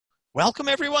Welcome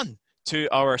everyone to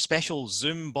our special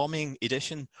Zoom bombing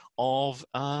edition of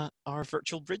our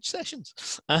virtual bridge sessions.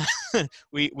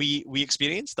 We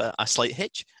experienced a slight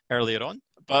hitch earlier on,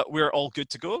 but we're all good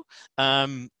to go.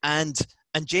 And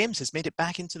James has made it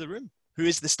back into the room, who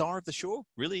is the star of the show,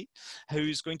 really,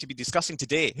 who's going to be discussing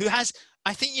today, who has,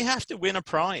 I think you have to win a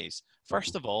prize,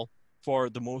 first of all, for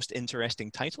the most interesting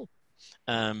title.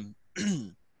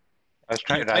 I was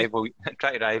trying to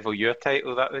rival your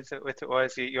title. That was what it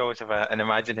was. You always have an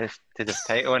imaginative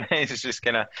title, and it's just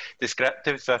kind of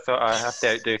descriptive. So I thought I have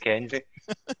to outdo Kenzie.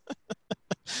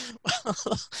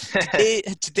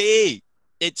 Today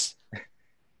it's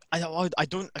I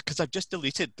don't, because I've just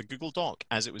deleted the Google Doc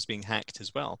as it was being hacked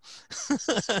as well.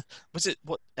 Was it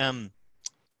what? I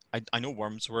know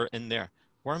worms were in there.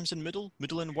 Worms and Moodle,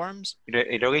 Moodle and worms. You're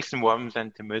releasing worms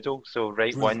into Moodle, so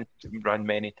write one, run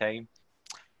many times.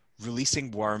 Releasing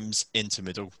worms into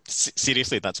Moodle.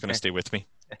 Seriously, that's going to stay with me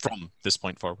from this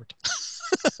point forward.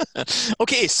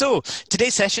 Okay, so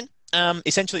today's session,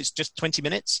 essentially it's just 20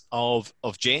 minutes of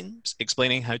James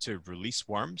explaining how to release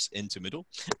worms into Moodle.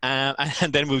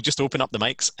 And then we'll just open up the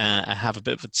mics and have a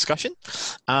bit of a discussion.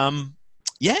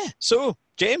 Yeah, so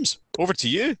James, over to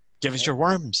you. Give us your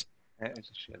worms. I'll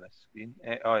just share this screen.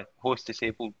 Host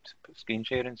disabled screen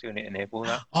sharing, so you need to enable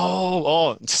that.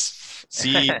 Oh,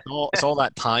 see, it's all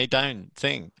that tie down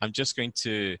thing. I'm going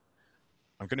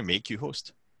to make you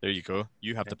host. There you go.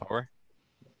 You have the power.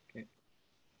 Okay.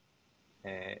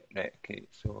 Right. Okay.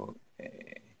 So,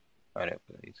 all right.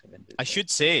 I should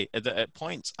say that at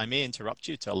points I may interrupt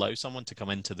you to allow someone to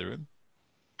come into the room.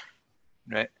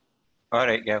 Right. All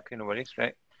right. Yeah. Okay. No worries.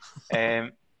 Right.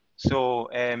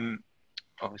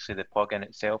 Obviously the plugin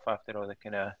itself, after all the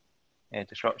kind of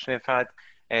disruption we've had.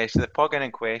 So the plugin in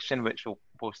question, which we'll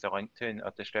post a link to and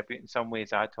or distribute in some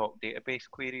ways, Ad-Hoc database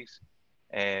queries,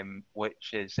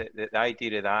 which is the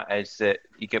idea of that is that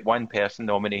you get one person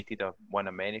nominated or one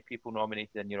of many people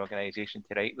nominated in your organisation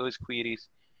to write those queries,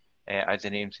 as the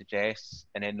name suggests,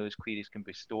 and then those queries can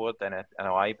be stored in a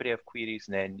library of queries,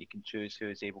 and then you can choose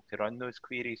who is able to run those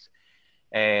queries.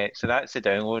 So that's the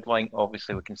download link.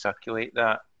 Obviously, we can circulate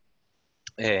that.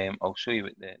 I'll show you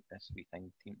what this wee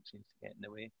thing seems to get in the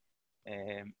way.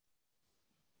 I'm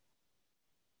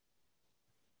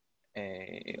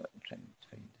trying to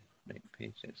find the right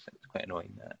page. It's quite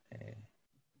annoying that.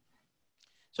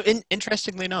 So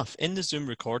interestingly enough, in the Zoom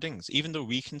recordings, even though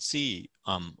we can see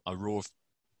a row of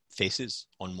faces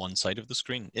on one side of the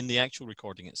screen, in the actual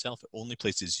recording itself, it only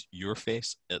places your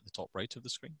face at the top right of the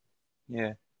screen.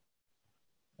 Yeah.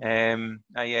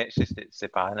 Yeah, it's the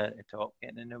banner at the top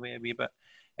getting in the way a wee bit.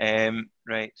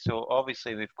 Right, so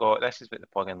obviously we've got, this is what the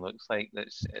plugin looks like.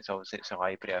 It's a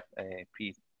library of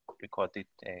pre-recorded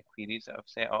queries that I've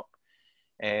set up.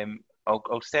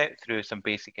 I'll step through some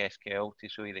basic SQL to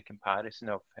show you the comparison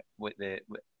of what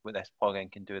this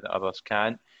plugin can do that others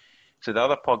can't. So the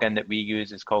other plugin that we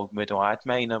use is called Moodle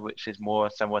Adminer, which is more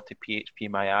similar to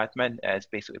PHPMyAdmin. It's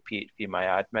basically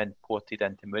PHPMyAdmin ported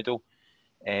into Moodle.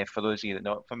 For those of you that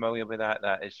are not familiar with that,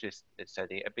 it's a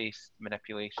database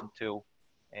manipulation tool,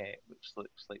 which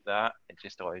looks like that. It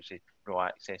just allows you raw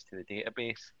access to the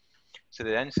database. So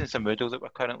the instance of Moodle that we're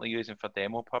currently using for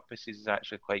demo purposes is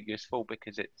actually quite useful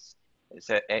because it's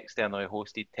an externally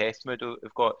hosted test Moodle that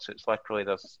we've got. So it's literally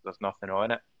there's nothing on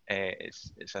it.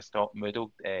 It's a stock Moodle,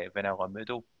 vanilla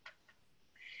Moodle.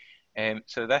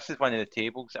 So this is one of the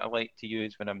tables that I like to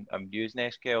use when I'm using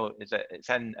SQL. Is that it's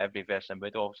in every version of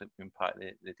Moodle, obviously being part of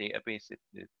the database,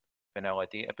 the vanilla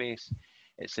database.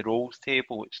 It's the roles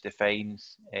table, which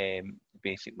defines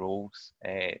basic roles,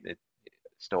 the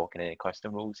stock and any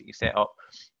custom roles that you set up.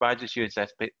 But I just use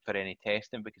this bit for any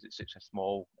testing because it's such a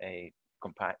small,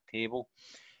 compact table.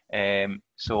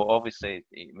 So obviously,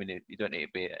 you don't need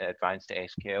to be advanced to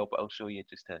SQL, but I'll show you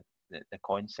just the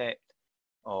concept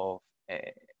of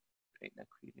right now,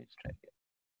 queries, try to get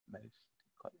mouse to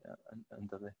click that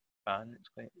under the banner.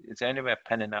 Is there any way of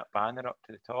pinning that banner up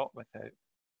to the top without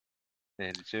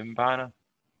the Zoom banner?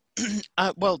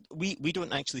 Well, we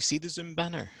don't actually see the Zoom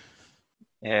banner.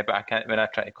 Yeah, but I can't. When I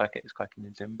try to click it, it's clicking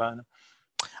the Zoom banner.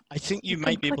 I think you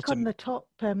might be able to on the top.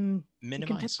 minimize. You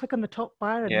can click on the top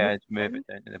bar and move it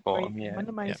down to the bottom. Yeah,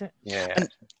 minimize it. Yeah. And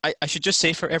I should just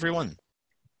say for everyone,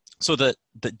 so that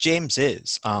James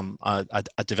is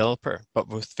a developer, but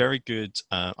with very good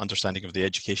understanding of the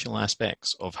educational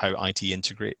aspects of how IT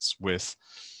integrates with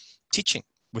teaching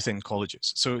within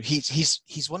colleges. So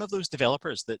he's one of those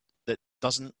developers that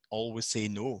doesn't always say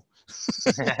no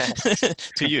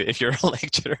to you if you're a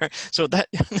lecturer. So that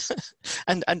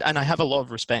and I have a lot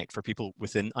of respect for people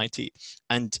within IT,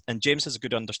 and James has a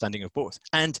good understanding of both.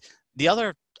 And the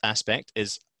other aspect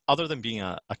is other than being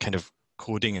a kind of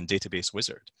coding and database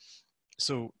wizard.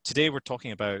 So today we're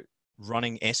talking about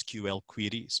running SQL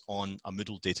queries on a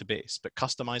Moodle database, but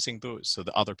customizing those so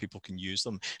that other people can use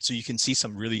them. So you can see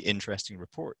some really interesting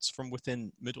reports from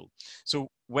within Moodle. So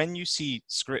when you see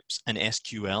scripts and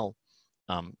SQL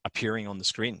appearing on the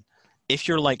screen, if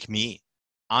you're like me,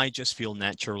 I just feel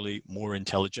naturally more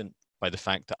intelligent by the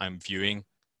fact that I'm viewing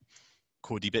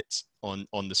codey bits on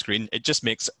the screen. It just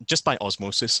makes, just by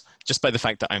osmosis, just by the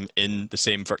fact that I'm in the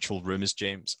same virtual room as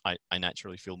James, I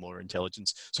naturally feel more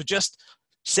intelligence. So just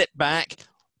sit back,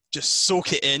 just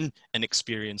soak it in and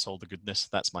experience all the goodness.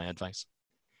 That's my advice.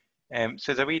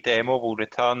 So as a wee demo, we'll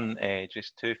return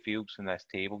just 2 fields from this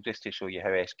table just to show you how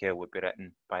SQL would be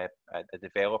written by a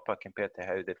developer compared to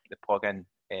how the plugin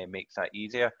makes that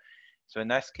easier. So in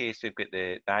this case, we've got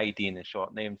the ID and the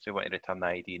short name. So we want to return the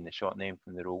ID and the short name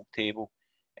from the role table.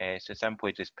 So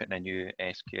simply just putting a new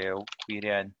SQL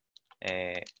query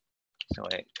in,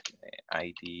 select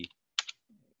ID and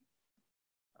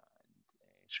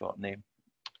short name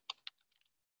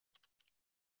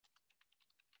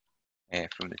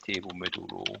from the table Moodle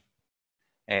role.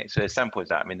 So as simple as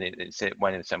that. I mean, it's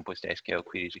one of the simplest SQL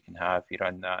queries you can have. You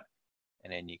run that,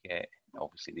 and then you get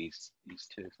obviously these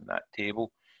 2 from that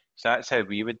table. So that's how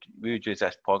we would use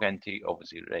this plugin to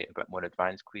obviously write a bit more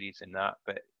advanced queries than that,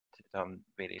 but to turn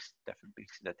various different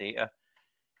pieces of data.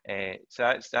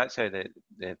 So that's how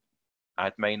the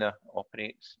add miner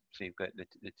operates. So you've got the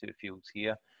 2 fields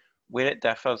here. Where it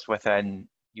differs within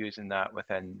using that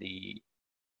within the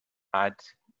AdHoc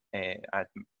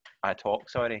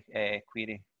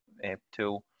query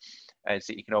tool is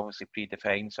that you can obviously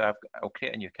predefine. So I'll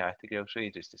create a new category. I'll show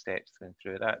you just the steps going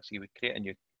through that. So you would create a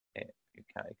new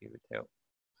category would help.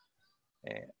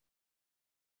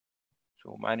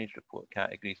 So manage report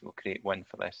categories. We'll create one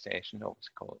for this session.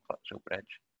 Obviously call it virtual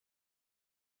bridge.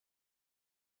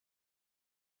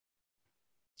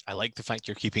 I like the fact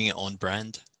you're keeping it on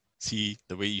brand. See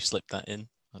the way you slip that in.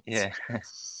 Yeah.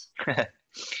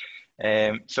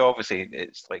 So obviously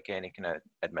it's like any kind of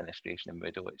administration in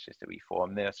Moodle. It's just a wee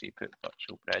form there. So you put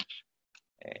virtual bridge.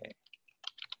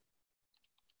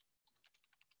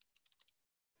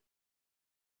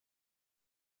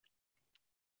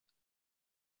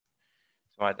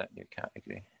 So add that new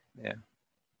category there.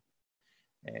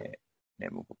 Then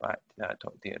we'll go back to that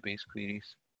database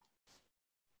queries.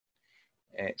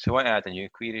 So I want to add a new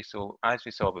query. So as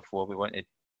we saw before,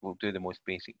 we'll do the most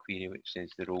basic query, which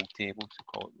is the role table. So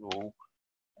call it role.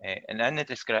 And in the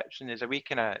description, there's a wee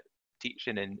kind of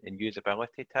teaching and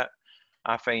usability tip.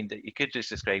 I find that you could just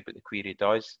describe what the query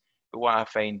does, but what I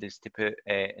find is to put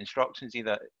instructions,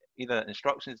 either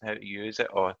instructions how to use it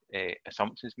or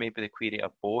assumptions made by the query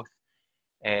or both.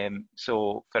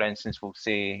 So for instance, we'll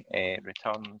say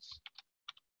returns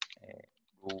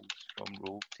roles from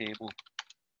role table.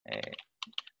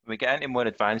 When we get into more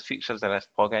advanced features of this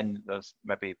plugin, there's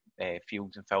maybe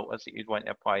fields and filters that you'd want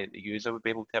to apply that the user would be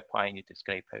able to apply, and you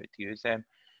describe how to use them.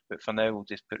 But for now, we'll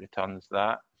just put returns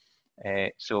that.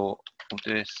 So we'll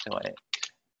do select.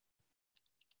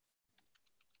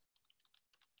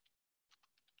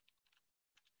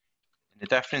 The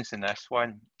difference in this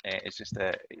one is just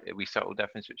a wee subtle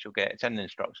difference which you'll get. It's in the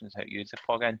instructions how to use the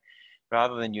plugin.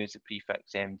 Rather than use the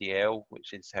prefix MDL,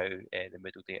 which is how the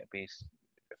Moodle database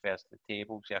refers to the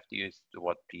tables, you have to use the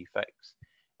word prefix,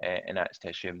 and that's to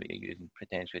assume that you're using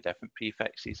potentially different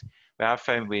prefixes. We have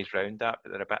found ways around that,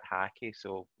 but they're a bit hacky,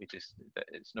 so it's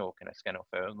no kind of skin off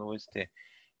our nose to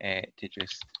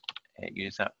just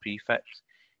use that prefix.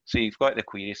 So you've got the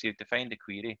query, so you've defined the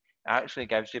query. It actually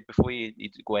gives you, before you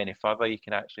go any further, you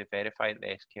can actually verify that the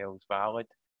SQL is valid.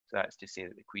 So that's to say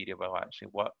that the query will actually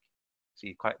work. So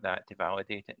you click that to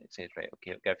validate it, and it says, right,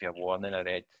 okay, it'll give you a warning, a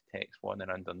red text warning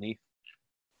underneath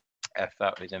if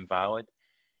that was invalid.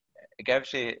 It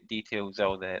gives you details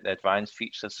of the advanced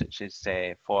features such as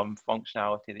form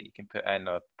functionality that you can put in,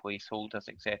 or placeholders,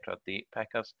 etc., date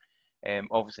pickers.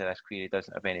 Obviously, this query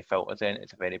doesn't have any filters in it.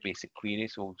 It's a very basic query,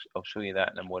 so I'll show you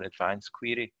that in a more advanced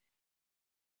query.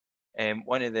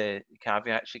 One of the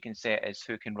caveats you can set is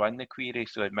who can run the query.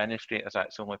 So administrators,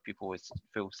 that's only people with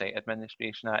full site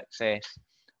administration access,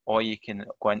 or you can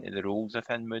go into the roles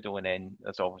within Moodle, and then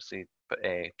there's obviously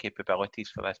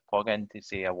capabilities for this plugin to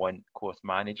say I want course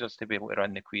managers to be able to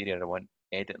run the query, or I want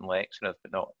editing lecturers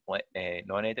but not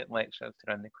non-editing lecturers to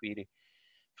run the query.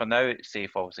 For now it's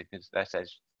safe obviously because this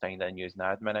is signed in using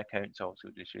admin accounts, also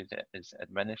just use it as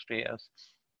administrators.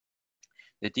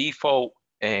 The default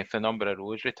for number of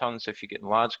rows returns, so if you get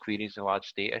large queries and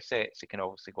large data sets, it can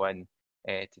obviously go in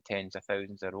to tens of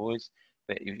thousands of rows,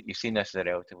 but you've seen this as a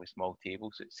relatively small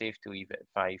table, so it's safe to leave it at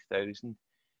 5,000.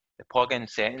 The plugin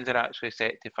settings are actually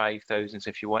set to 5,000. So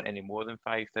if you want any more than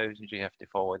 5,000, you have to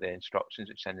follow the instructions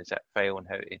which are in the zip file on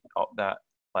how to up that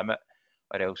limit,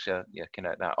 or else you're kind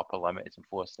of that upper limit is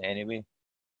enforced anyway.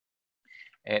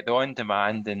 The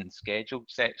on-demand and scheduled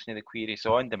section of the query.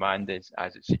 So on-demand is,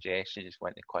 as it suggests, you just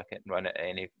want to click it and run it at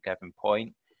any given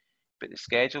point. But the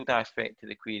scheduled aspect of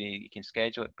the query, you can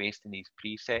schedule it based on these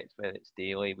presets, whether it's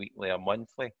daily, weekly, or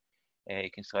monthly. You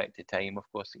can select the time, of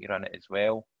course, that you run it as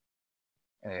well.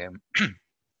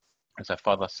 There's a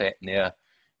further setting there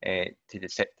to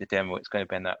determine what's going to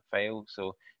be in that file.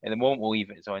 So at the moment, we'll leave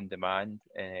it as on-demand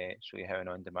and show you how an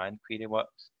on-demand query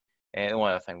works. The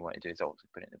one other thing we want to do is also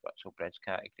put it in the virtual bridge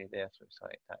category there, so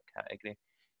select that category.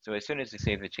 So as soon as they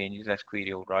save the changes, this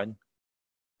query will run,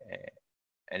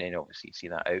 and then obviously you see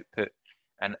that output.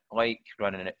 And like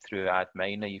running it through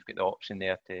AdMiner, you've got the option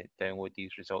there to download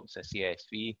these results as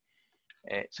CSV.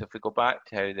 So if we go back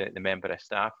to how the member of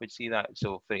staff would see that,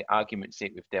 so for argument's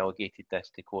sake, we've delegated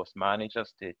this to course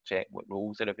managers to check what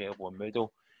roles are available in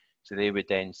Moodle. So they would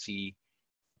then see,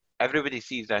 everybody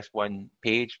sees this one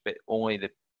page, but only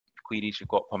the queries you've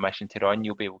got permission to run,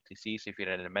 you'll be able to see. So if you're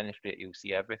an administrator, you'll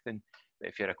see everything. But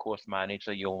if you're a course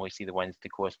manager, you only see the ones to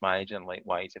course manager. And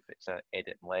likewise, if it's an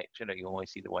edit and lecturer, you only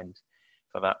see the ones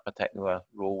for that particular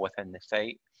role within the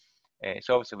site.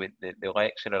 So obviously with the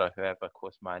lecturer or whoever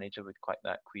course manager would click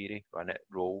that query, run it,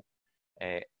 role.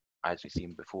 As we've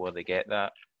seen before, they get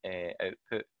that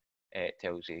output. It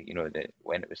tells you,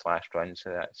 when it was last run. So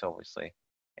that's obviously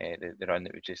the run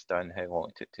that we've just done, how long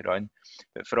it took to run.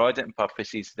 But for auditing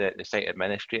purposes, the site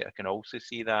administrator can also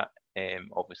see that,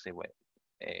 obviously with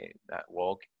that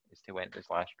log as to when it was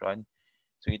last run.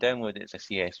 So you download it as a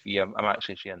CSV. I'm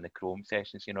actually sharing the Chrome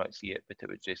session so you not see it, but it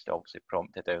would just obviously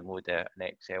prompt to download an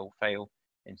Excel file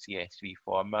in CSV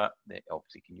format that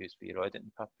obviously you can use for your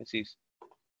auditing purposes.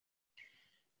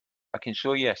 I can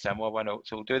show you a similar one.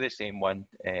 So we'll do the same one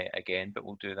again, but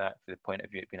we'll do that for the point of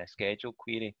view of being a scheduled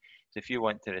query. So if you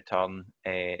want to return,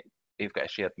 you've got a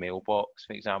shared mailbox,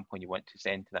 for example, and you want to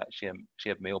send to that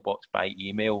shared mailbox by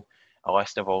email a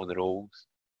list of all the roles.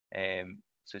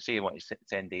 So say you want to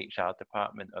send the HR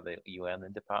department or the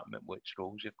e-learning department which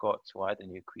roles you've got, so add a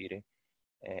new query,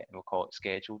 and we'll call it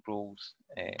scheduled roles.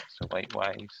 So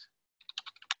likewise,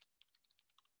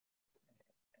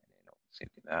 and then I'll save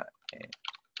that.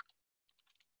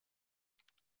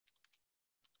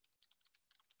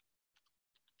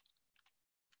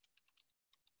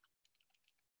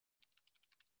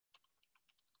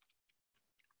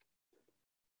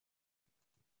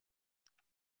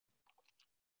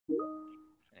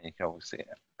 And you can obviously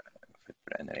put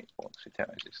it in the right box, so that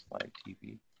is just live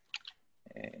TV.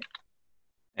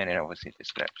 And then obviously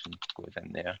description goes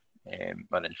in there,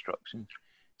 or instructions.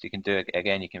 So you can do it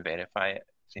again, you can verify it,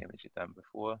 same as you've done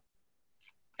before.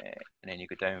 And then you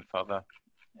go down further,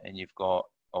 and you've got,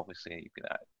 obviously, you've got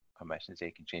that permissions, so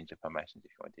you can change the permissions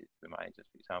if you want to be managers,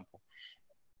 for example.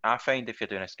 I find if you're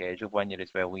doing a scheduled one, you're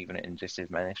as well leaving it in just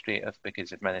administrators,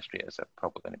 because administrators are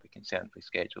probably going to be concerned with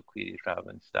scheduled queries rather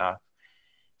than staff.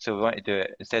 So we want to do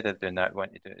it, instead of doing that, we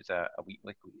want to do it as a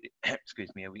weekly query,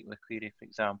 excuse me, a weekly query, for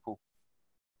example.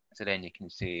 So then you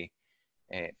can say,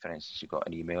 for instance, you've got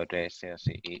an email address there,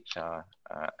 say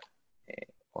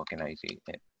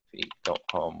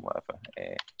hr@organisation.com, whatever,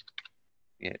 for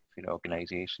your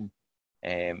organisation.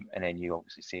 And then you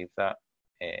obviously save that.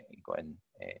 You go in,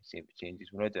 save the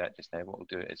changes. We're going to do that just now. What we'll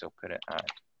do is I'll put it at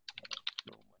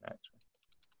actually.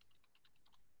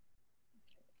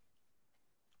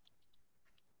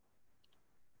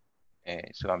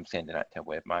 So I'm sending that to a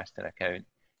webmaster account.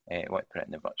 I want to put it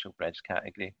in the virtual bridge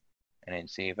category and then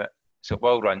save it. So it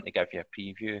will run to give you a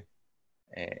preview.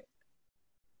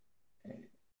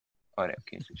 All right,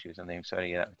 okay, so it's username,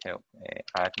 sorry, that would help.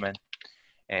 Admin.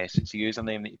 So it's a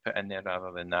username that you put in there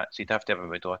rather than that. So you'd have to have a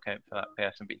Moodle account for that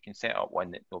person, but you can set up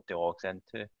one that nobody logs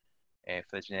into for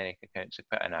the generic account. So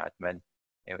put an admin,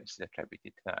 which is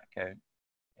attributed to that account,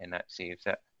 and that saves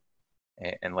it.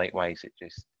 And likewise, it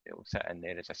will sit in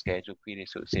there as a scheduled query.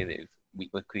 So it'll say that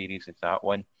weekly queries is that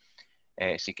one.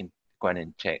 So you can go in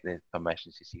and check the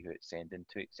permissions to see who it's sending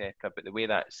to, etc. But the way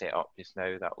that's set up just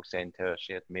now, that will send to our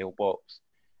shared mailbox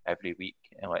every week,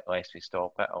 and unless we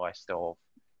stop it, a list of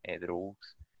the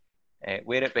roles.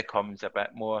 Where it becomes a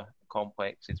bit more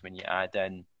complex is when you add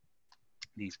in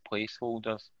these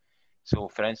placeholders. So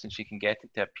for instance, you can get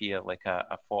it to appear like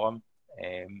a form,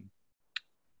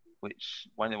 which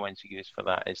one of the ones you use for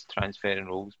that is transferring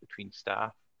roles between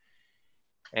staff.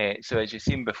 So as you've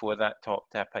seen before, that top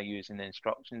tip, I use in the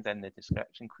instructions in the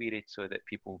description query so that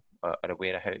people are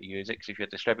aware of how to use it. Because if you're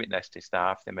distributing this to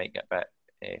staff, they might get a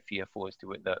bit fearful as to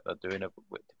what they're doing or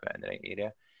what to put in the right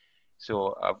area.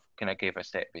 So I've kind of gave a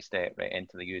step-by-step right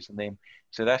into the username.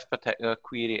 So this particular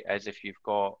query is if you've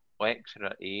got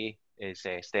lecturer A is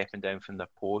stepping down from their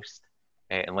post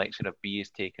and lecturer B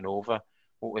is taking over.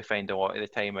 What we find a lot of the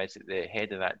time is that the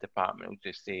head of that department will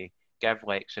just say, give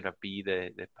lecturer B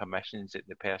the permissions that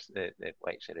the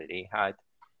lecturer A had.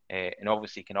 And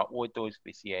obviously you can upload those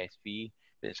with CSV,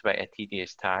 but it's quite a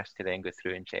tedious task to then go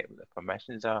through and check what the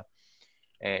permissions are.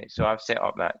 So I've set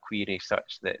up that query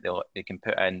such that they can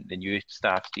put in the new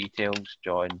staff's details,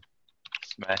 John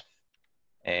Smith,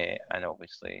 and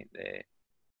obviously the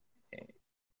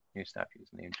new staff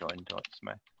username,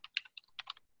 John.Smith.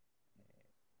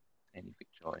 And you've got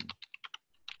John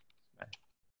Smith.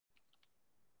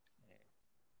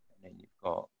 And then you've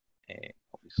got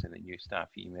obviously the new staff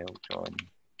email, John.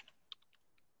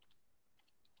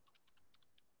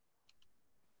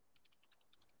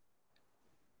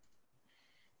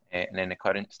 And then the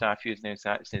current staff username, so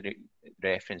that's the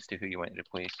reference to who you want to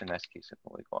replace. In this case, I've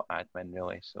only got admin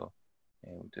really, so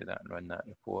we'll do that and run that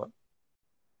report.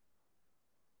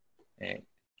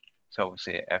 So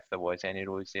obviously, if there was any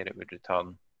rows there, it would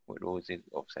return what rows is.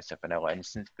 Obviously, it's a vanilla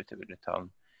instance, but it would return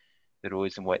the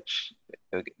rows in which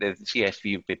the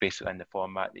CSV would be basically in the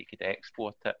format that you could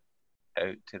export it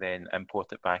out to then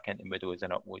import it back into Moodle as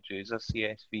an upload user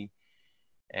CSV.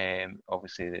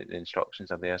 Obviously, the instructions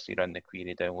are there, so you run the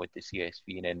query, download the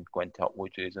CSV, and then go into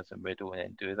upload users in Moodle and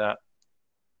then do that.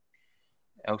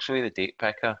 I'll show you the date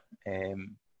picker.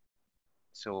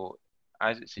 So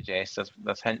as it suggests,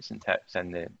 there's hints and tips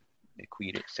in the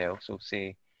query itself. So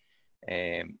say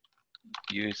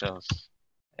users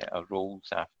or roles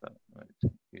after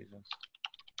users.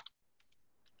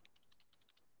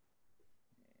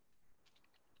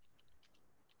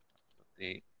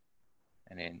 Date,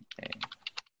 and then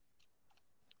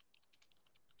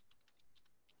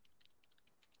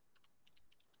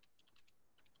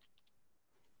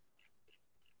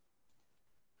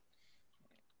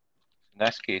in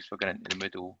this case, we're going into the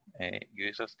Moodle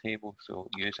users table, so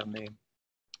username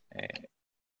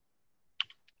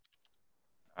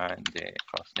and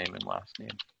first name and last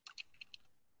name.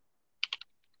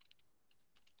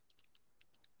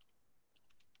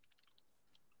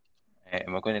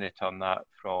 And we're going to return that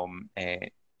from Moodle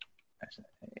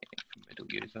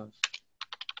users.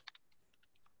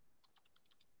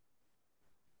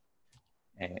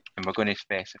 And we're going to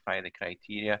specify the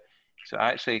criteria. So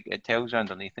actually, it tells you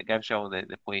underneath, it gives you all the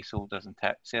placeholders and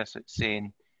tips there. So it's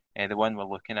saying the one we're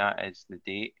looking at is the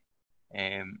date.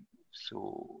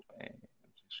 So I'll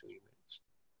just show you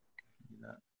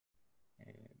that.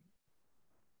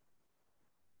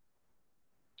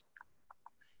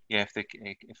 Yeah,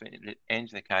 if it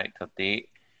ends the character date,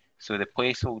 so the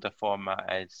placeholder format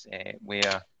is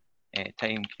where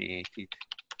time created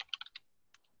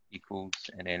equals,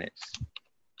 and then it's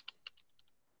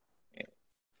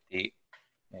date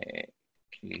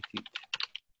created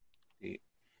date.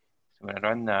 So when I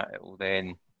run that, it will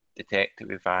then detect that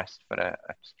we've asked for a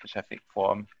specific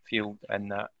form field in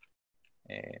that.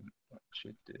 What it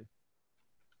should do.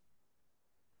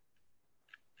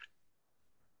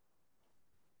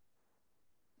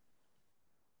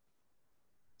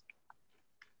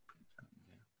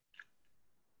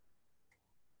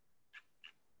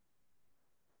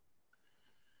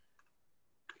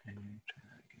 Try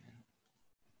that again.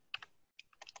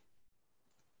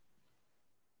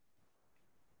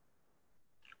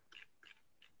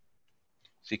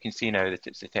 So you can see now that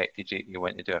it's detected you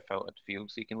want to do a filtered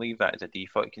field. So you can leave that as a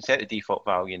default. You can set the default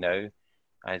value now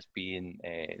as being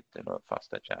the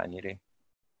 1st of January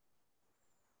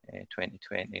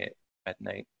 2020 at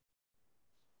midnight.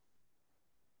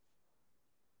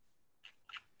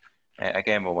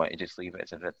 Again, we'll want to just leave it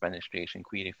as an administration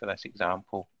query for this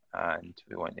example, and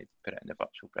we want to put it in the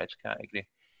virtual bridge category.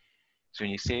 So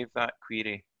when you save that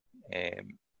query, then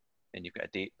you've got a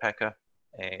date picker.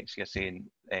 So you're saying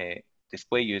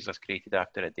display users created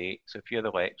after a date. So if you're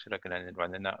the lecturer going in and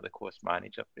running that, or the course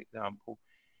manager, for example,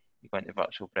 you go into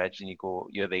virtual bridge and you go,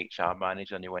 you're the HR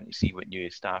manager and you want to see what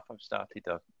new staff have started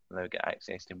or now get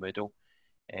access to Moodle.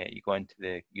 You go into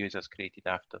the users created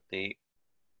after date,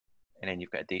 and then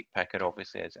you've got a date picker,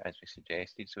 obviously, as we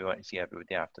suggested. So we want to see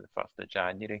everybody after the 1st of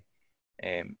January.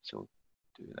 So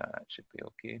do that, should be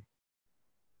okay.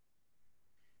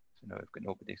 So now we've got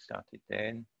nobody started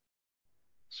then.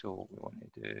 So we want to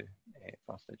do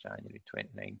 1st of January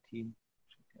 2019.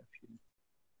 Should get a few.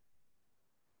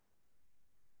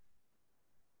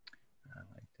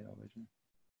 Live television.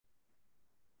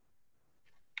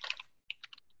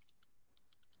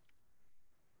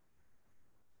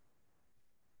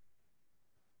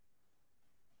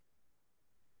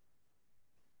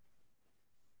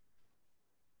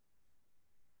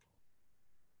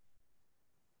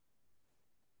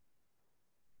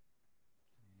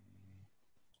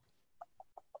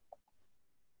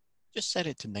 Just set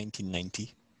it to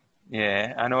 1990.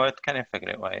 Yeah, I know. I'd kind of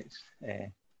figure out why it's.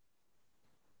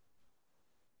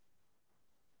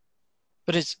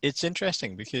 But it's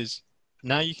interesting because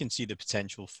now you can see the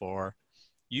potential for,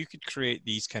 you could create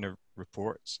these kind of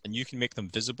reports and you can make them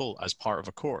visible as part of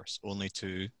a course only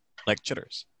to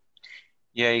lecturers.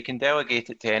 Yeah, you can delegate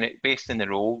it to any, based on the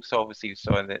role. So obviously you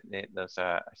saw that there's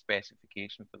a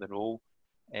specification for the role.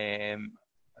 I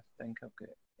think I've got.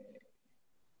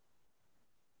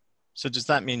 So does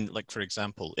that mean, like, for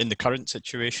example, in the current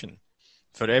situation,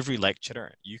 for every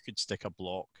lecturer, you could stick a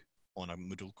block on a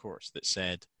Moodle course that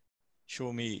said,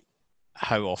 show me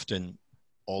how often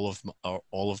all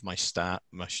of my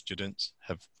students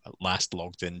have last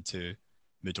logged into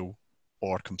Moodle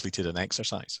or completed an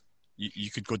exercise.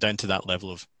 You could go down to that level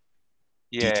of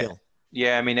detail.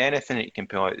 Yeah, I mean, anything that you can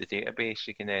pull out the database,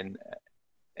 you can then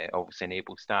obviously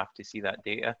enable staff to see that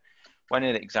data. One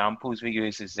of the examples we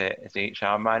use is the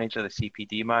HR manager, the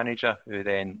CPD manager, who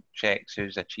then checks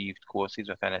who's achieved courses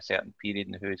within a certain period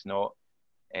and who's not.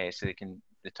 So they can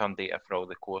return data for all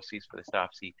the courses for the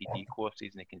staff CPD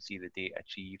courses, and they can see the data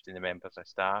achieved in the members of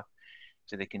staff.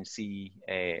 So they can see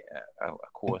a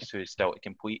course who's still to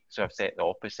complete. So I've set the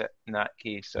opposite in that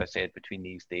case. So I said between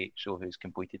these dates, show who's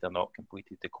completed or not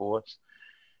completed the course.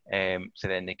 So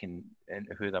then they can, and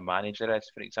who their manager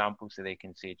is, for example. So they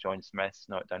can say John Smith's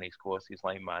not done his courses,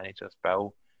 line manager's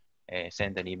Bill.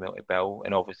 Send an email to Bill,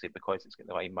 and obviously because it's got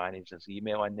the line manager's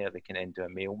email in there, they can then do a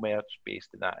mail merge based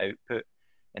on that output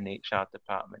in the HR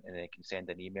department, and they can send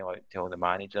an email out to all the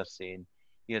managers saying,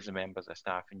 here's the members of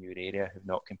staff in your area who've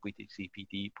not completed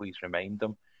CPD, please remind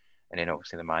them. And then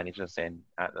obviously the managers then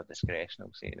at their discretion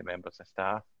will say to the members of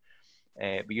staff.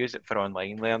 We use it for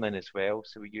online learning as well.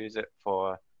 So we use it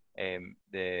for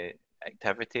the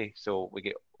activity. So we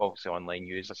get obviously online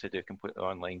users who do completely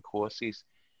online courses,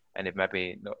 and they've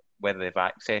maybe not, whether they've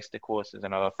accessed the course is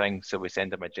another thing. So we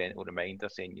send them a gentle reminder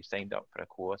saying you signed up for a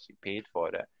course, you paid for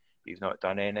it, but you've not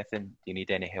done anything. Do you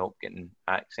need any help getting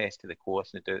access to the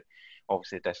course? And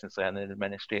obviously distance learning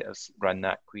administrators run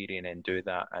that query and then do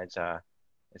that as a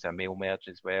mail merge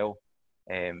as well.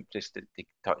 Just to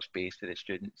touch base with the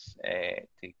students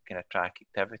to kind of track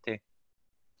activity.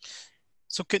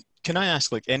 So can I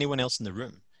ask, like anyone else in the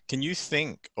room, can you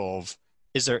think of,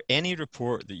 is there any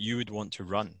report that you would want to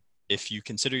run if you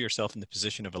consider yourself in the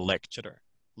position of a lecturer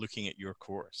looking at your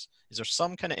course? Is there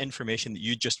some kind of information that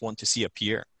you just want to see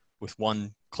appear with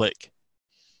one click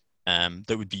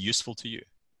that would be useful to you?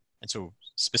 And so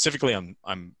specifically,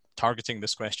 I'm targeting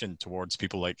this question towards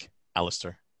people like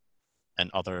Alistair and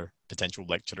other potential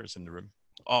lecturers in the room.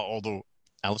 Although,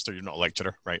 Alistair, you're not a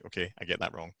lecturer, right? Okay, I get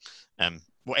that wrong.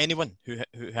 Well, anyone who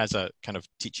has a kind of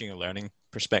teaching or learning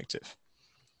perspective.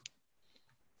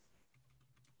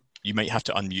 You might have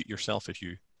to unmute yourself if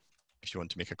you want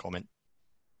to make a comment.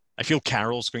 I feel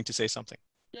Carol's going to say something.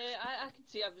 Yeah, I can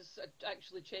see. I was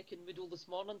actually checking Moodle this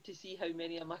morning to see how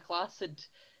many of my class had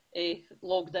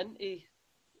logged in.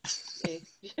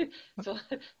 So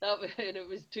and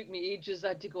it took me ages. I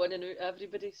had to go in and out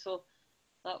everybody. So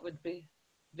that would be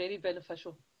very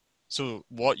beneficial. So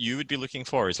what you would be looking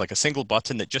for is like a single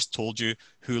button that just told you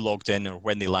who logged in or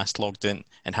when they last logged in,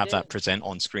 and have that present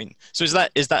on screen. So is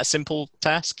that a simple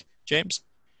task, James?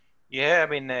 Yeah,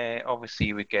 I mean, obviously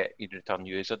you return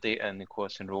user data and the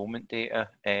course enrollment data.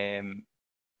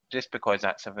 Just because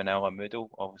that's a vanilla Moodle,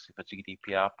 obviously for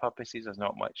GDPR purposes, there's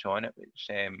not much on it, which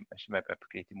I should maybe have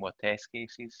created more test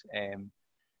cases.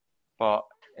 But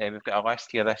we've got a list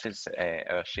here. This is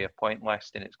our SharePoint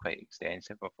list, and it's quite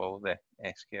extensive of all the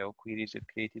SQL queries we've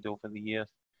created over the years.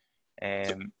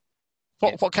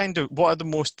 What are the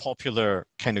most popular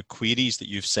kind of queries that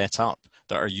you've set up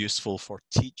that are useful for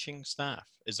teaching staff?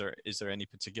 Is there any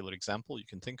particular example you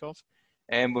can think of?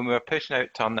 When we were pushing out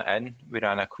turn it in, we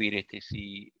ran a query to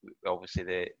see,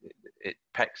 obviously it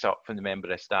picks up from the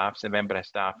member of staff. So the member of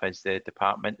staff is the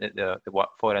department that they work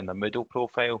for in the Moodle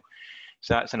profile.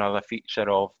 So that's another feature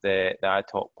of the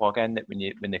Ad-Hoc plugin, that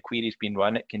when the query's been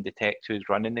run, it can detect who's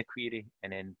running the query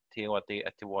and then tailor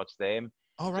data towards them.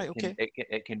 Oh, right, okay.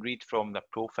 It can read from the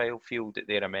profile field that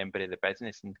they're a member of the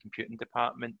business and computing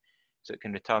department. So it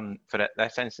can return, for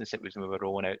this instance, it was when we were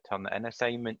rolling out turn it in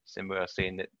assignments, and we were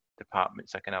saying that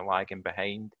departments are kind of lagging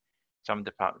behind. Some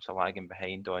departments are lagging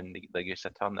behind on the use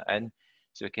of turn it in.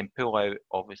 So we can pull out,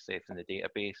 obviously, from the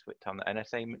database what turn it in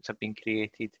assignments have been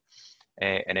created.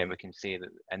 And then we can say that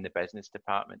in the business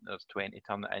department, there's 20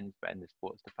 turn it ins, but in the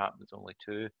sports department, there's only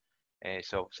 2.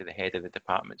 So obviously the head of the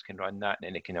departments can run that, and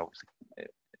then it can obviously,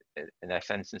 in this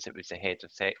instance, it was the heads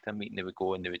of sector meeting. They would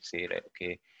go and they would say, right,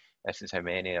 okay, this is how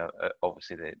many.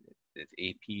 Obviously the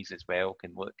APs as well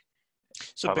can look.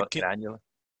 So, but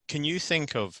can you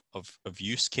think of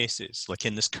use cases like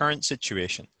in this current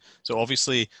situation? So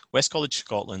obviously West College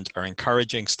Scotland are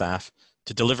encouraging staff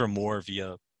to deliver more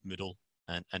via Moodle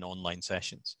and online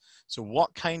sessions. So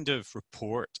what kind of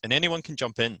report, and anyone can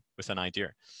jump in with an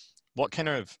idea, what kind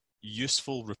of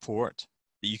useful report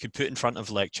that you could put in front of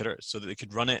lecturers so that they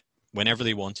could run it whenever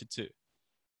they wanted to,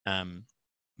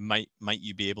 might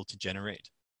you be able to generate?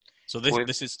 So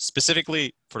this is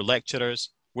specifically for lecturers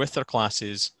with their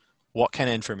classes. What kind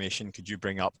of information could you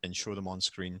bring up and show them on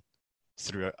screen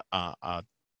through a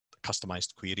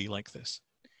customized query like this?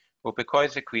 Well,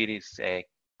 because the query is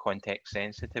context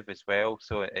sensitive as well,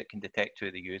 so it can detect who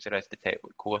the user is, detect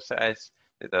what course it is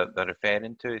that they're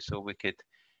referring to. So we could,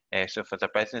 so if there's a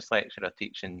business lecturer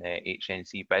teaching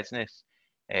HNC business,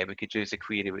 we could use a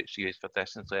query which is used for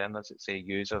distance learners that say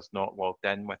users not logged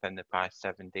in within the past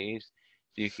 7 days.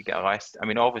 So you could get a list. I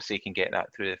mean, obviously you can get that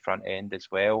through the front end as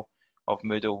well of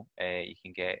Moodle. You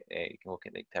can look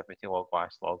at the activity log,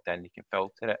 last logged in, you can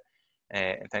filter it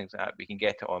and things like that. We can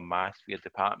get it en masse for your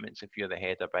departments. If you're the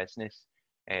head of business,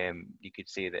 you could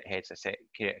say that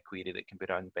create a query that can be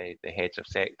run by the heads of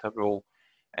sector role,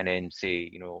 and then say,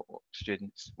 you know,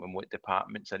 students in what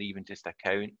departments, or even just a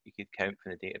count. You could count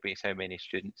from the database how many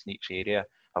students in each area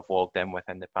have logged in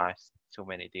within the past so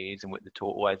many days and what the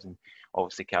total is, and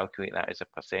obviously calculate that as a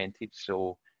percentage.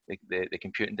 So the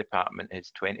computing department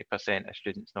has 20% of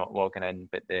students not logging in,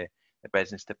 but the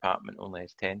business department only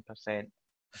has 10% of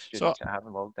students that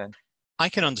haven't logged in. I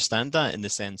can understand that in the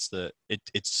sense that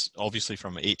it's obviously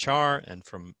from HR and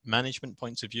from management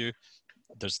points of view,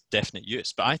 there's definite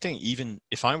use. But I think even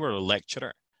if I were a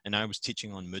lecturer and I was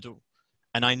teaching on Moodle,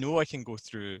 and I know I can go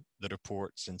through the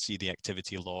reports and see the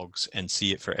activity logs and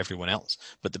see it for everyone else,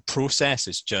 but the process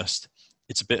is just,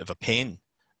 it's a bit of a pain,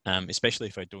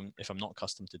 especially if I'm not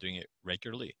accustomed to doing it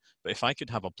regularly. But if I could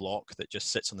have a block that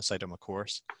just sits on the side of my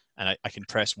course, and I can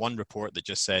press one report that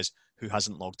just says who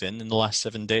hasn't logged in the last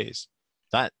 7 days,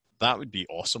 that would be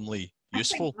awesomely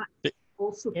useful.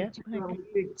 Also particularly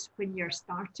good when you're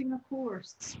starting a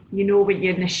course, you know, when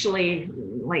you initially,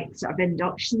 like sort of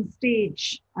induction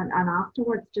stage, and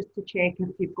afterwards, just to check if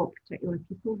you've got particular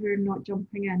people who are not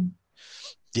jumping in.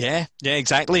 Yeah,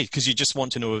 exactly. Because you just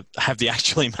want to know, have they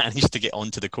actually managed to get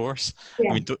onto the course?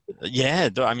 Yeah.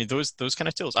 I mean, those kind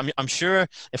of tools. I mean, I'm sure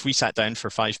if we sat down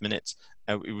for 5 minutes,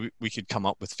 we could come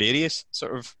up with various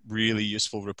sort of really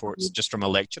useful reports just from a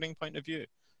lecturing point of view.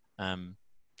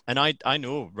 And I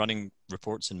know running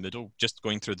reports in Moodle, just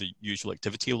going through the usual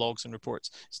activity logs and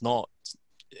reports, it's not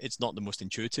the most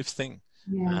intuitive thing.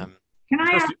 Yeah. Can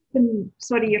I ask them,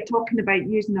 sorry, you're talking about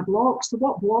using a block. So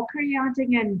what block are you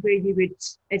adding in where you would,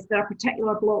 is there a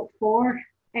particular block for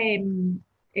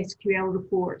SQL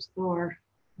reports or?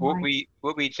 What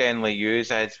we generally use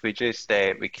is we just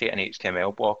we create an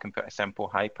HTML block and put a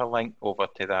simple hyperlink over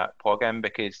to that plugin,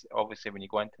 because obviously when you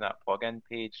go into that plugin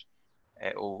page,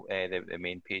 it'll the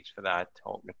main page for the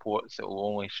Ad-Hoc reports, it will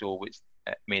only show what's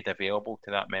made available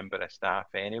to that member of staff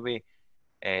anyway.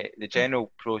 The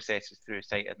general process is through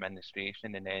site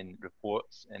administration and then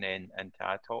reports and then into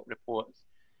Ad-Hoc reports.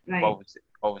 Right.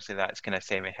 Obviously that's kind of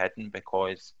semi-hidden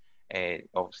because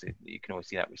obviously you can only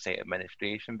see that with site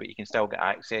administration, but you can still get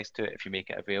access to it if you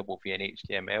make it available via an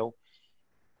HTML.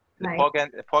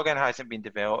 The plugin hasn't been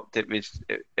developed.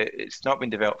 It's not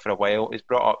been developed for a while. It's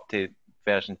brought up to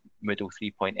version Moodle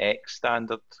 3.x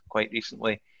standard quite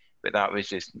recently, but that was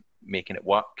just making it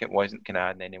work. It wasn't kind of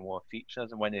adding any more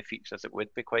features, and one of the features that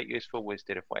would be quite useful was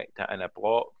to reflect it in a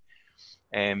block.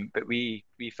 But we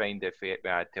find if we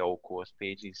add to all course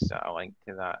pages a link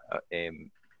to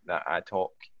that ad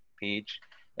hoc page,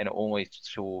 and it only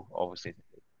show, obviously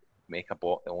make a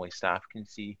block that only staff can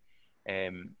see,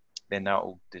 then that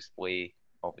will display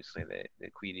obviously the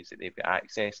queries that they've got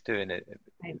access to, and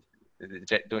they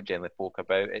don't generally poke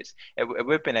about. It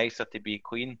would be nicer to be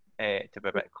clean, to be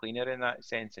a bit cleaner in that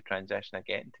sense, the transition of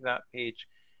getting to that page.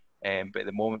 But at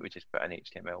the moment we just put an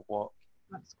HTML block.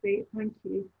 That's great, thank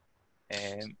you.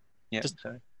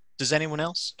 Does anyone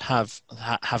else have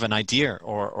an idea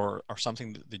or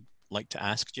something that they'd like to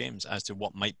ask James as to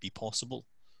what might be possible?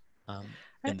 I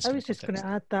was just going to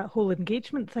add that whole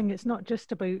engagement thing. It's not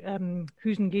just about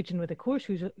who's engaging with the course,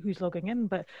 who's logging in,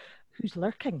 but who's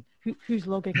lurking, who's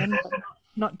logging in but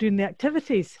not doing the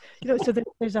activities. You know, so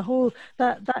there's a whole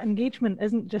that engagement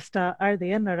isn't just are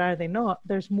they in or are they not.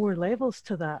 There's more levels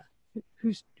to that.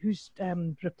 Who's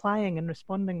replying and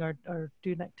responding or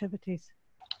doing activities.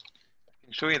 I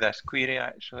can show you this query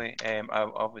actually.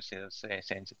 Obviously there's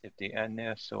sensitive data in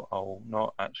there, so I'll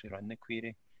not actually run the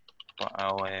query, but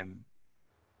I'll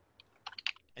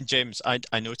And James,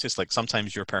 I noticed like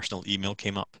sometimes your personal email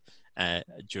came up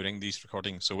during these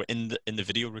recordings. So in the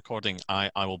video recording, I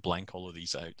will blank all of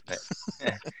these out.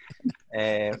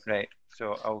 Right. Right.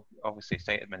 So I'll obviously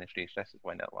site administration. This is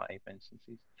one of the live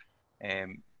instances.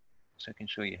 So I can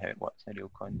show you how it works in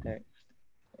real context.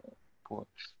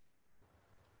 Reports.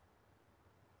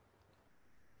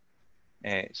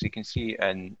 So you can see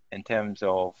in terms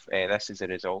of this is the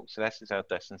result. So this is our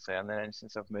distance learning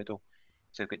instance of Moodle.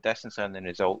 So we've got distance learning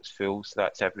results full. So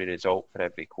that's every result for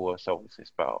every course, obviously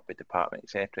split up by department,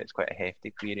 etc. It's quite a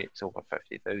hefty query. It's over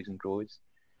 50,000 rows,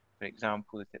 for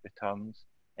example, that it returns.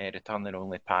 Returning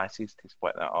only passes to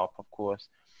split that up, of course.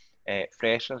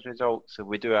 Freshers results. So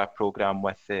we do a program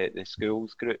with the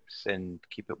schools groups and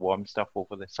keep it warm stuff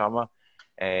over the summer.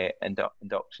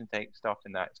 Induction type stuff,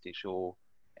 and that's to show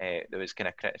there was kind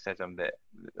of criticism that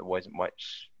there wasn't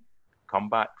much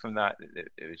comeback from that.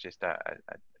 It was just a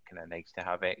kind of nice to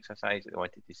have exercise. They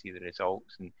wanted to see the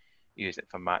results and use it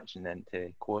for matching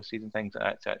into courses and things like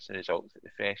that. So that's the results that the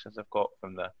freshers have got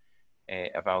from the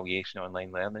evaluation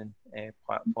online learning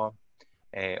platform.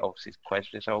 Obviously, it's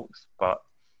quiz results, but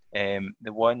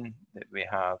the one that we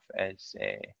have is,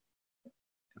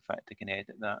 in fact, I can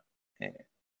edit that.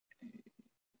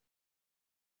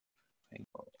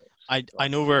 I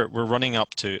know we're running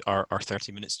up to our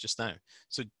 30 minutes just now.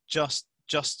 So just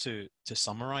to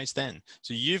summarize then,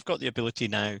 so you've got the ability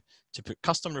now to put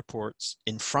custom reports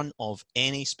in front of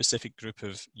any specific group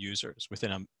of users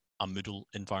within a Moodle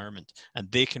environment,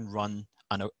 and they can run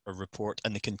a report,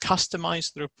 and they can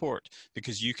customize the report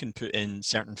because you can put in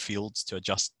certain fields to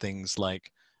adjust things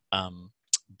like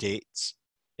dates,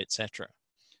 etc.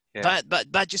 Yeah.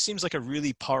 That just seems like a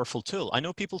really powerful tool. I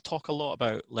know people talk a lot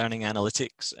about learning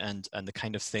analytics and the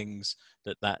kind of things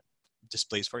that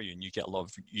displays for you, and you get a lot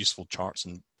of useful charts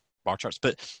and bar charts.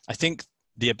 But I think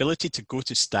the ability to go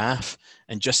to staff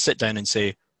and just sit down and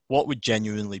say, what would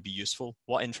genuinely be useful?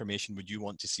 What information would you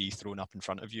want to see thrown up in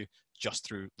front of you just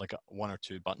through like one or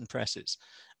two button presses?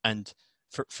 And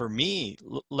for me,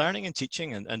 learning and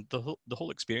teaching and the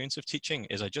whole experience of teaching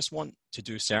is I just want to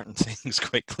do certain things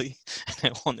quickly,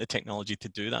 and I want the technology to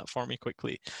do that for me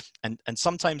quickly. And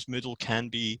sometimes Moodle can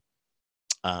be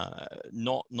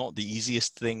not the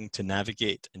easiest thing to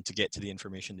navigate and to get to the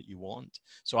information that you want.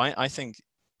 So I think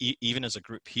even as a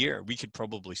group here, we could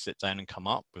probably sit down and come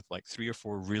up with like 3 or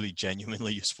 4 really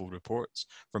genuinely useful reports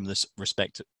from the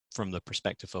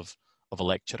perspective of a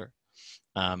lecturer.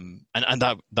 And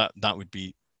that would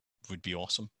be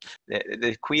awesome.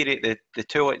 The query, the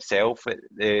tool itself,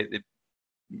 the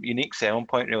unique selling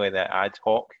point really, the ad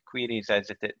hoc queries, is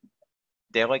that it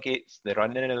delegates the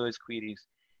running of those queries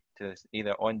to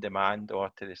either on demand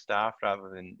or to the staff, rather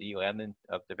than the e-learning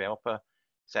or developer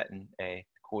sitting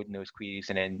coding those queries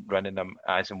and then running them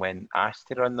as and when asked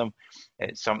to run them.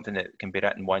 It's something that can be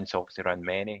written once, obviously run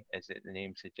many, as the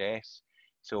name suggests.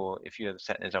 So if you're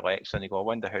sitting as a lecturer and you go, I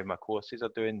wonder how my courses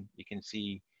are doing, you can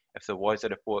see if there was a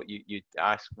report, you'd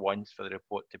ask once for the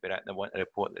report to be written. I want a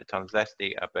report that returns this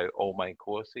data about all my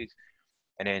courses,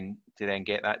 and then to then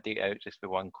get that data out just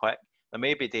with one click. There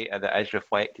may be data that is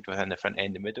reflected within the front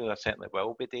end of Moodle. There certainly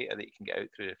will be data that you can get out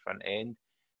through the front end,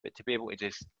 but to be able to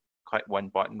just click one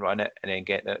button, run it, and then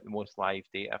get the most live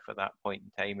data for that point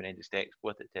in time, and then just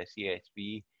export it to a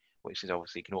CSV, which is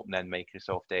obviously you can open in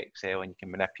Microsoft Excel, and you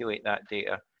can manipulate that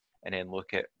data and then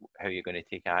look at how you're going to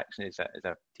take action as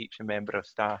a teaching member of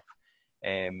staff.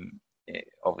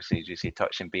 Obviously, as you say,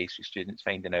 touching base with students,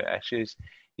 finding out issues.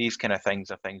 These kind of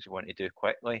things are things you want to do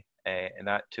quickly, and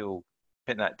that tool,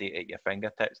 putting that data at your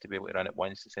fingertips to be able to run it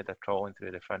once instead of trawling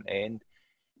through the front end.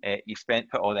 You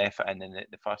put all the effort in, and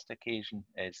the first occasion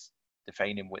is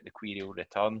defining what the query will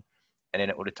return, and then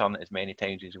it will return it as many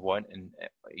times as you want. And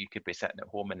you could be sitting at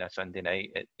home on a Sunday night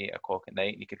at 8 o'clock at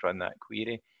night, and you could run that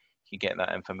query. You can get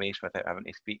that information without having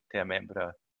to speak to a member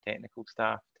of technical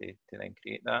staff to then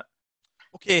create that.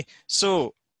 Okay,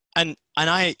 so and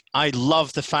I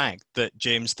love the fact that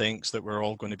James thinks that we're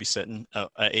all going to be sitting at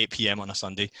 8 p.m. on a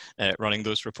Sunday running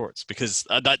those reports, because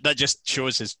that just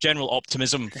shows his general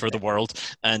optimism for the world.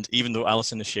 And even though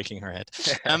Alison is shaking her head.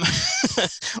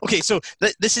 Okay, so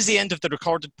this is the end of the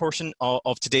recorded portion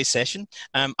of today's session.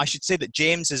 I should say that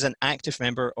James is an active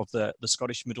member of the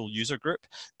Scottish Moodle user group,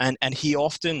 and he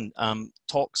often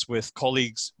talks with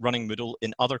colleagues running Moodle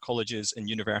in other colleges and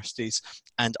universities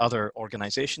and other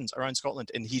organizations around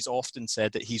Scotland. And he's often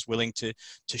said that he's willing to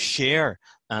share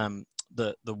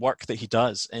the work that he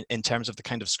does in terms of the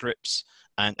kind of scripts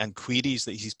and queries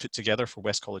that he's put together for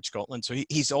West College Scotland. So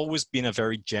he's always been a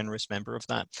very generous member of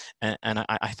that. And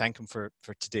I thank him for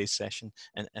today's session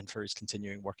and for his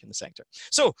continuing work in the sector.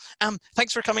 So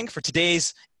thanks for coming for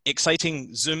today's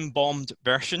exciting Zoom bombed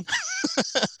version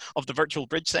of the virtual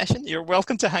bridge session. You're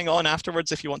welcome to hang on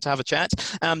afterwards if you want to have a chat.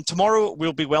 Tomorrow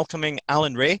we'll be welcoming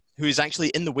Alan Ray, who is actually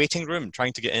in the waiting room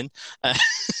trying to get in,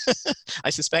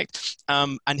 I suspect,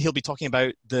 and he'll be talking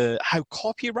about how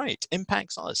copyright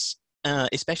impacts us,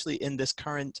 especially in this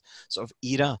current sort of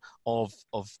era of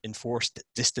enforced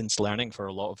distance learning for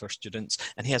a lot of our students.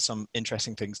 And he has some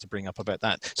interesting things to bring up about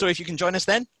that. So if you can join us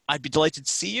then, I'd be delighted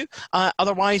to see you.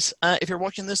 Otherwise, if you're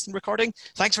watching this and recording,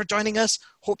 thanks for joining us.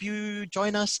 Hope you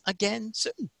join us again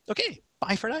soon. Okay,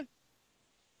 bye for now.